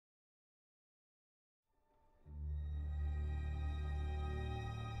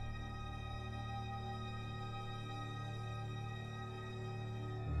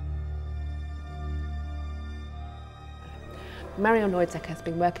Mariele Neudecker has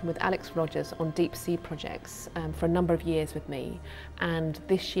been working with Alex Rogers on deep sea projects for a number of years with me, and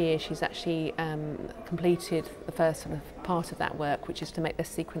this year she's actually completed the first sort of part of that work, which is to make this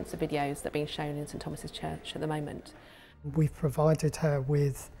sequence of videos that are being shown in St Thomas's Church at the moment. We've provided her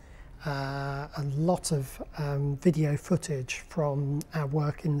with a lot of video footage from our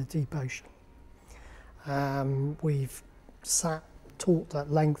work in the deep ocean. We've talked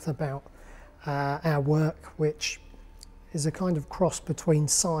at length about our work, which is a kind of cross between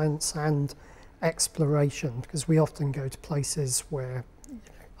science and exploration, because we often go to places where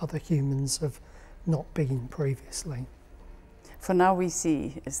other humans have not been previously. For Now We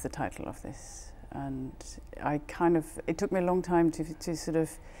See is the title of this, and it took me a long time to sort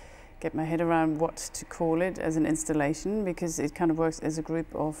of get my head around what to call it as an installation, because it kind of works as a group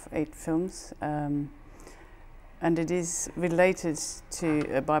of 8 films. And it is related to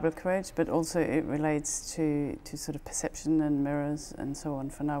a Bible quote, but also it relates to sort of perception and mirrors and so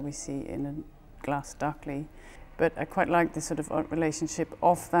on. For now we see in a glass darkly. But I quite like the sort of relationship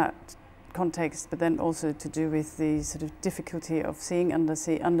of that context, but then also to do with the sort of difficulty of seeing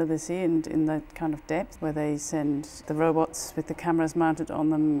under the sea and in that kind of depth, where they send the robots with the cameras mounted on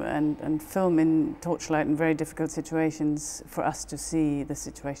them and film in torchlight in very difficult situations for us to see the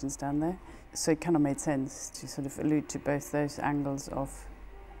situations down there. So it kind of made sense to sort of allude to both those angles of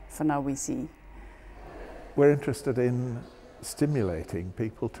For Now We See. We're interested in stimulating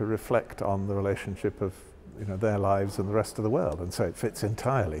people to reflect on the relationship of their lives and the rest of the world, and so it fits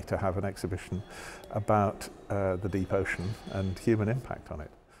entirely to have an exhibition about the deep ocean and human impact on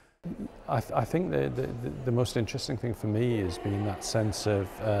it. I think the most interesting thing for me has been that sense of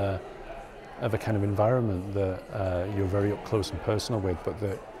a kind of environment that you're very up close and personal with, but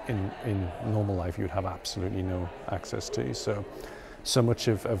that in normal life you would have absolutely no access to. So much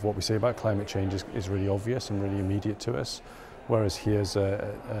of what we say about climate change is really obvious and really immediate to us, whereas here's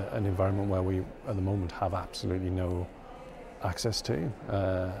an environment where we at the moment have absolutely no access to,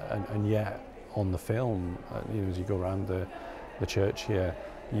 and yet on the film, as you go around the church here,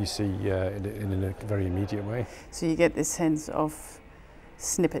 you see in a very immediate way. So you get this sense of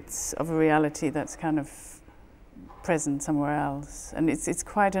snippets of a reality that's kind of present somewhere else, and it's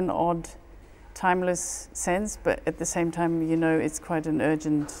quite an odd, timeless sense, but at the same time, it's quite an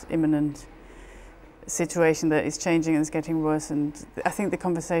urgent, imminent situation that is changing and is getting worse. And I think the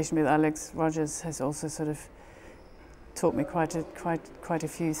conversation with Alex Rogers has also sort of taught me quite a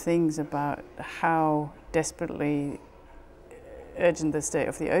few things about how desperately urgent the state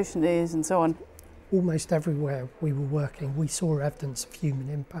of the ocean is and so on. Almost everywhere we were working, we saw evidence of human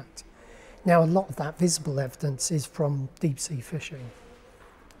impact. Now, a lot of that visible evidence is from deep sea fishing,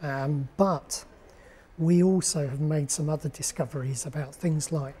 but we also have made some other discoveries about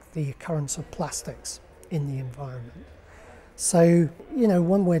things like the occurrence of plastics in the environment. So,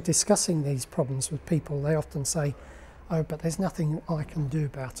 when we're discussing these problems with people, they often say, oh, but there's nothing I can do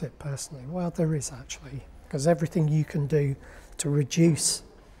about it personally. Well, there is actually, because everything you can do to reduce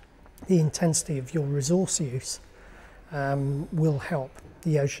the intensity of your resource use will help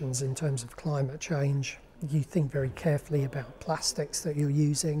the oceans in terms of climate change. You think very carefully about plastics that you're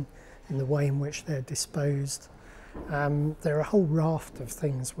using and the way in which they're disposed. There are a whole raft of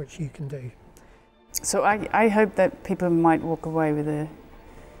things which you can do. So I hope that people might walk away with a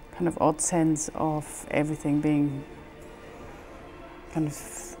kind of odd sense of everything being kind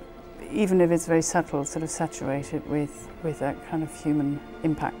of, even if it's very subtle, sort of saturated with that kind of human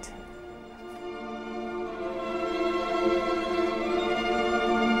impact.